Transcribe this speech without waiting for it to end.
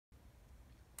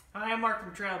Hi, I'm Mark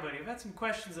from Trail Buddy. I've had some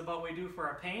questions about what we do for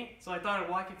our paint, so I thought I'd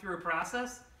walk you through a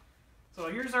process. So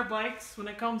here's our bikes when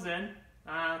it comes in.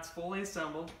 It's fully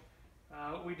assembled.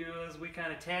 What we do is we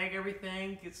kind of tag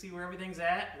everything, see where everything's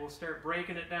at. We'll start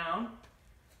breaking it down.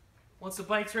 Once the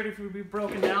bike's ready for to be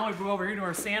broken down, we go over here to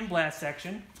our sandblast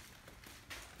section.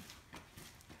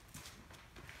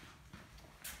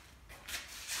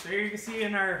 So here you can see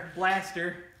in our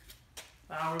blaster,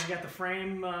 where we got the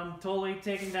frame totally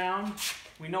taken down.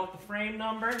 We note the frame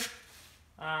number,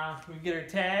 we get our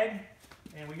tag,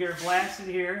 and we get her blasted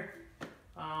here.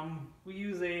 We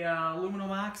use a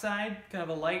aluminum oxide, kind of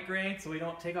a light grade, so we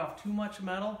don't take off too much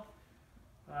metal.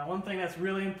 One thing that's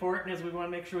really important is we want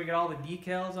to make sure we get all the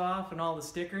decals off and all the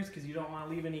stickers, because you don't want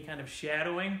to leave any kind of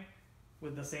shadowing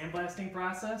with the sandblasting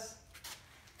process.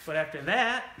 But after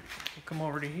that, we'll come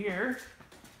over to here.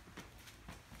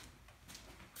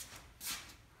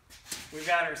 We've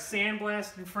got our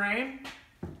sandblasted frame.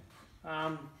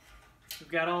 We've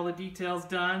got all the details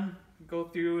done. Go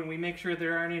through and we make sure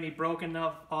there aren't any broken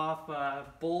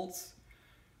off bolts.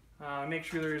 Make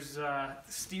sure there's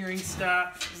steering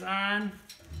stops on.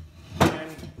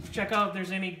 And check out if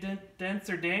there's any dents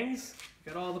or dings.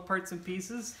 Got all the parts and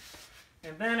pieces.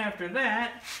 And then after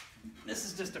that, this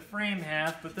is just a frame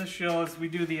half, but this shows we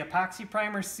do the epoxy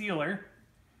primer sealer.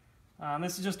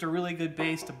 This is just a really good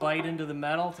base to bite into the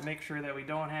metal to make sure that we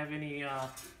don't have any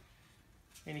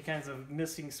kinds of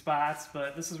missing spots,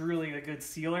 but this is really a good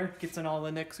sealer. Gets in all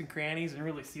the nicks and crannies and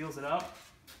really seals it up.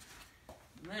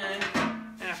 And then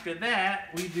after that,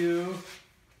 we do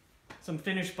some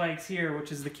finished bikes here,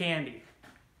 which is the candy.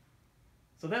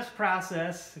 So this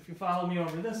process, if you follow me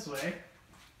over this way,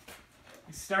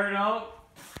 you start out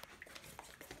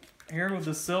here with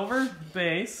the silver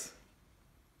base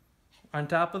on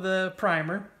top of the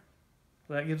primer.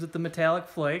 So that gives it the metallic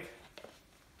flake.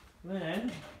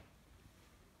 Then,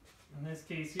 in this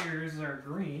case here is our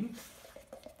green.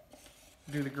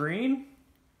 Do the green.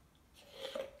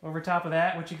 Over top of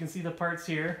that, which you can see the parts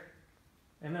here.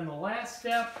 And then the last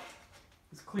step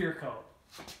is clear coat.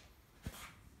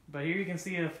 But here you can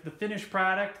see the finished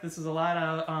product. This is a lot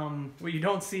of, what you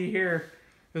don't see here,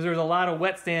 because there's a lot of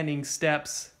wet sanding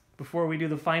steps before we do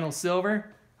the final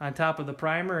silver on top of the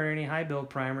primer or any high build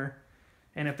primer.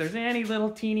 And if there's any little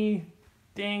teeny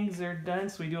dings or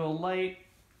dents, we do a light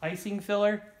icing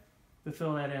filler to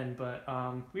fill that in. But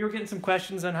we were getting some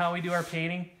questions on how we do our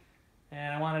painting,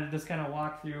 and I wanted to just kind of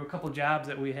walk through a couple jobs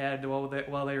that we had while they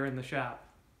were in the shop.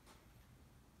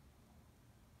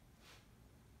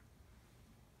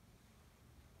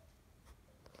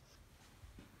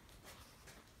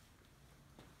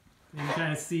 You can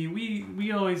kind of see,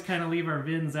 we always kind of leave our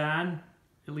VINs on.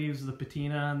 It leaves the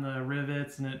patina on the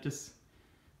rivets, and it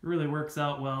really works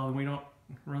out well, and we don't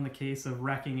run the case of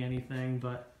wrecking anything.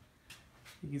 But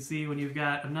you can see when you've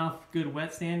got enough good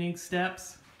wet sanding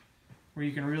steps where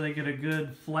you can really get a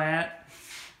good flat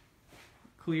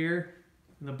clear,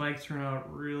 and the bikes turn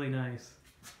out really nice.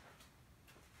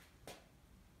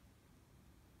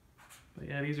 But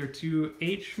yeah, these are two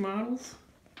H models.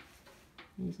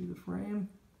 You see the frame.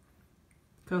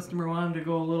 Customer wanted to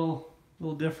go a little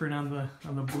different on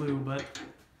the blue, but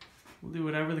we'll do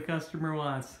whatever the customer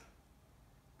wants.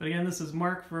 But again, this is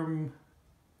Mark from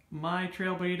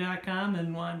mytrailbuddy.com,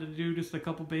 and wanted to do just a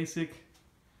couple basic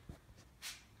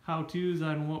how-tos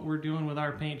on what we're doing with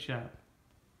our paint shop.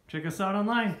 Check us out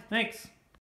online. Thanks.